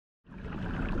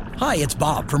Hi, it's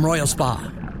Bob from Royal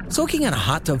Spa. Soaking in a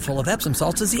hot tub full of Epsom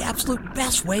salts is the absolute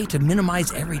best way to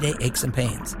minimize everyday aches and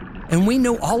pains. And we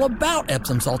know all about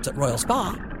Epsom salts at Royal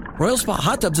Spa. Royal Spa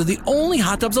hot tubs are the only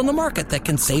hot tubs on the market that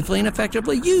can safely and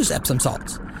effectively use Epsom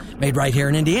salts. Made right here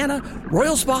in Indiana,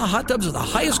 Royal Spa hot tubs are the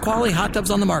highest quality hot tubs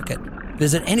on the market.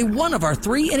 Visit any one of our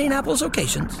 3 Indianapolis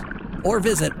locations or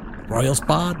visit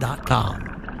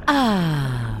royalspa.com.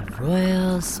 Ah,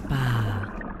 Royal Spa.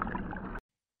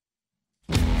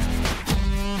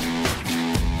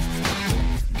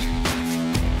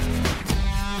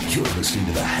 You're listening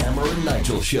to the Hammer and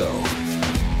Nigel Show.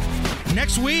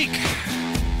 Next week,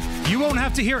 you won't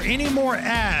have to hear any more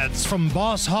ads from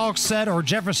Boss Hogsett or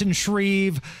Jefferson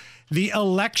Shreve. The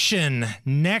election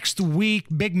next week,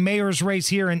 big mayor's race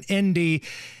here in Indy.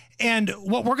 And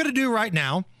what we're going to do right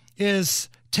now is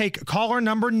take caller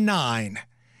number 9,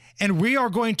 and we are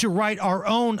going to write our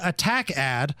own attack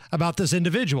ad about this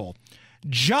individual.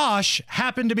 Josh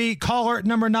happened to be caller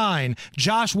number 9.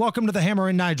 Josh, welcome to the Hammer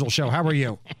and Nigel Show. How are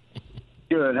you?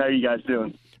 Good. How are you guys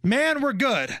doing? Man, we're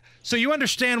good. So you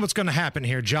understand what's going to happen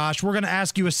here, Josh. We're going to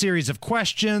ask you a series of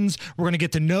questions. We're going to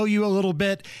get to know you a little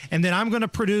bit. And then I'm going to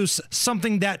produce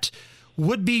something that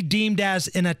would be deemed as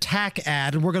an attack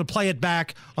ad. And we're going to play it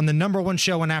back on the number 1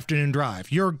 show on Afternoon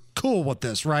Drive. You're cool with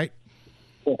this, right?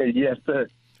 Yes, sir.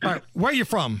 All right. Where are you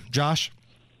from, Josh?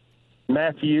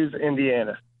 Matthews,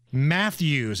 Indiana.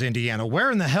 Matthews, Indiana. Where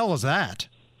in the hell is that?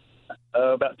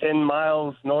 About 10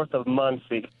 miles north of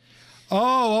Muncie.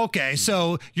 Oh, okay.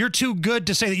 So you're too good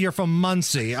to say that you're from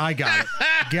Muncie. I got it.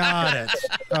 Got it.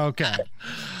 Okay.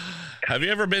 Have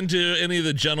you ever been to any of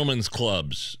the gentlemen's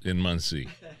clubs in Muncie,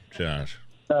 Josh?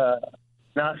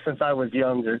 Not since I was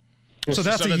younger. So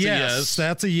that's a yes.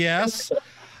 That's a yes.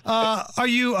 Are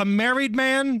you a married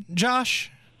man,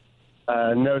 Josh?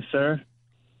 No, sir.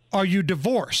 Are you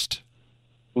divorced?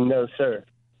 No, sir.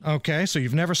 Okay, so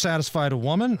you've never satisfied a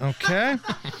woman. Okay.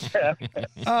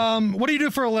 What do you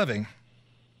do for a living?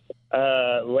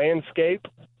 Landscape.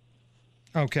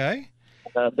 Okay.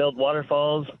 Build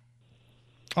waterfalls.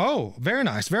 Oh, very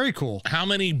nice. Very cool. How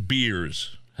many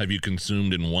beers have you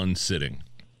consumed in one sitting?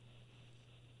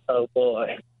 Oh,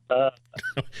 boy.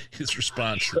 His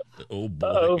response, oh, boy.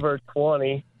 Over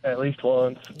 20, at least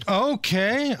once.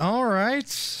 Okay, all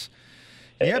right.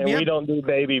 Yep, We don't do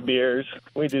baby beers.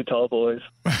 We do tall boys.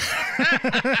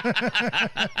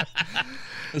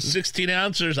 16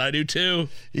 ounces, I do too.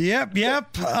 Yep.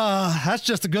 That's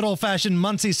just a good old-fashioned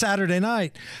Muncie Saturday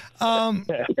night.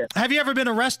 Have you ever been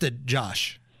arrested,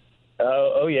 Josh?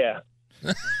 Oh yeah.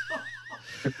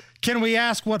 Can we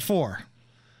ask what for?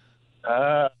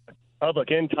 Public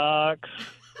intox.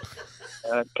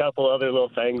 A couple other little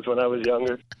things when I was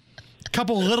younger.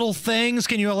 Couple little things.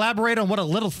 Can you elaborate on what a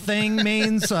little thing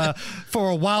means for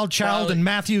a wild child in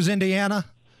Matthews, Indiana?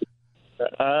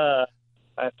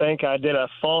 I think I did a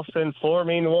false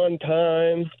informing one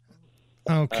time.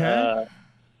 Okay.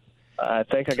 I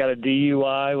think I got a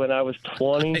DUI when I was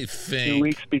 20, 2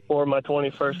 weeks before my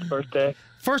 21st birthday.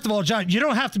 First of all, John, you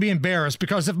don't have to be embarrassed,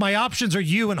 because if my options are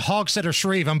you and Hogsett or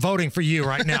Shreve, I'm voting for you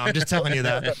right now. I'm just telling you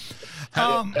that.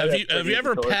 Have you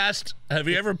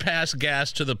ever passed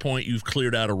gas to the point you've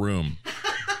cleared out a room?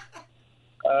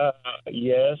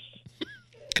 Yes.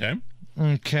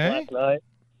 Okay.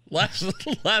 Last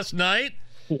night. Last night?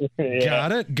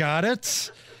 Yeah. Got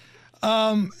it.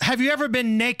 Have you ever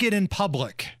been naked in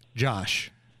public, Josh?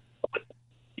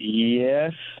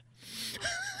 Yes.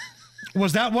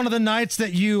 Was that one of the nights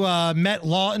that you met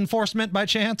law enforcement by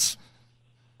chance?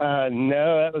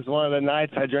 No, that was one of the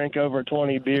nights I drank over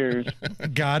 20 beers.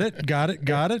 Got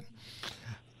it.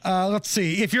 Let's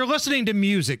see. If you're listening to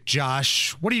music,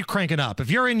 Josh, what are you cranking up? If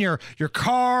you're in your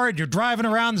car and you're driving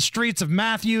around the streets of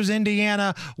Matthews,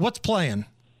 Indiana, what's playing?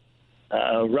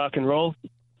 Rock and roll.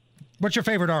 What's your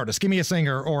favorite artist? Give me a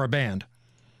singer or a band.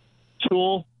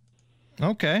 Tool.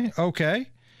 Okay.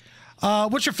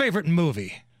 What's your favorite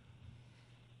movie?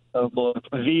 Oh, boy.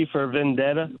 V for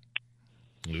Vendetta.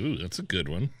 Ooh, that's a good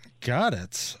one. Got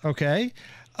it. Okay.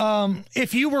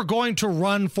 If you were going to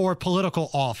run for political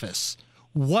office,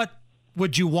 what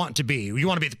would you want to be? You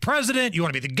want to be the president? You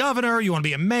want to be the governor? You want to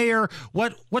be a mayor?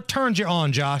 What turns you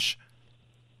on, Josh?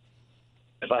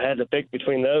 If I had to pick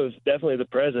between those, definitely the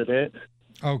president.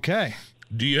 Okay.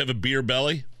 Do you have a beer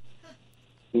belly?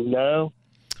 No.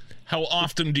 How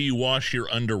often do you wash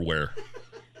your underwear?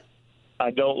 I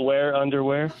don't wear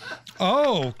underwear.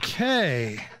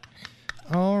 Okay.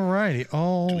 All righty.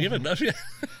 Do we have enough yet?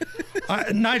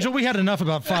 Nigel, we had enough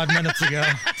about 5 minutes ago,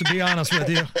 to be honest with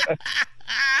you.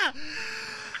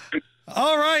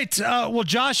 All right. Well,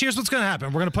 Josh, here's what's going to happen.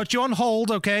 We're going to put you on hold,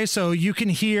 okay, so you can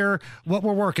hear what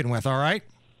we're working with, all right?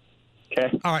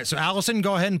 Okay. All right, so Allison,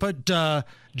 go ahead and put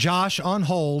Josh on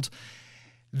hold.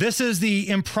 This is the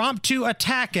impromptu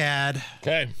attack ad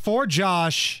for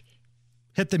Josh.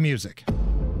 Hit the music.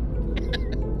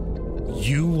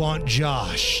 You want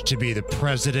Josh to be the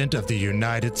president of the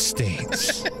United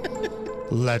States.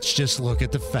 Let's just look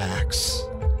at the facts.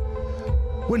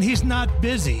 When he's not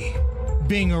busy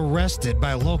being arrested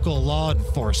by local law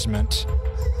enforcement,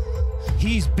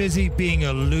 he's busy being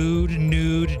a lewd,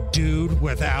 nude dude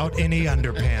without any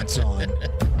underpants on.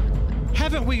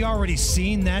 Haven't we already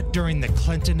seen that during the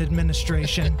Clinton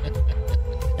administration?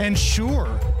 And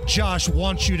sure, Josh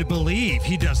wants you to believe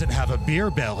he doesn't have a beer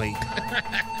belly.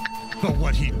 But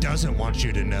what he doesn't want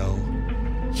you to know,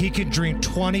 he can drink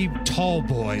 20 tall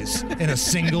boys in a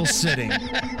single sitting.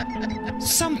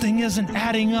 Something isn't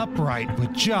adding up right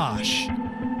with Josh.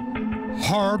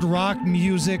 Hard rock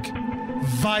music,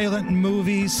 violent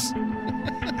movies,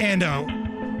 and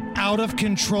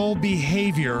out-of-control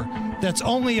behavior that's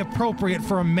only appropriate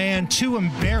for a man too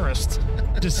embarrassed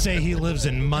to say he lives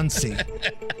in Muncie.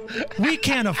 We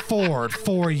can't afford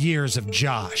 4 years of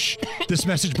Josh. This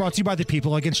message brought to you by the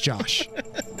people against Josh.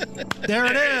 There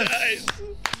it is. Nice.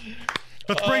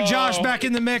 Let's bring Josh back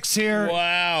in the mix here.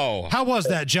 Wow. How was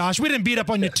that, Josh? We didn't beat up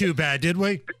on you too bad, did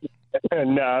we?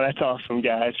 No, that's awesome,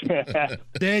 guys.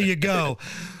 There you go.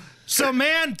 So,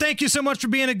 man, thank you so much for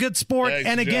being a good sport. Thanks,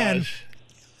 and again, Josh.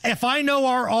 if I know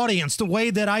our audience the way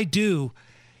that I do,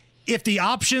 if the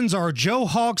options are Joe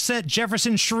Hogsett,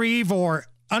 Jefferson Shreve, or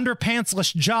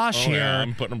underpantsless Josh here. Yeah,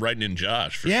 I'm putting him right in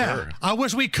Josh for sure. I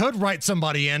wish we could write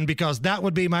somebody in because that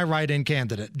would be my write-in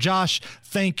candidate. Josh,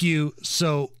 thank you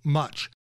so much.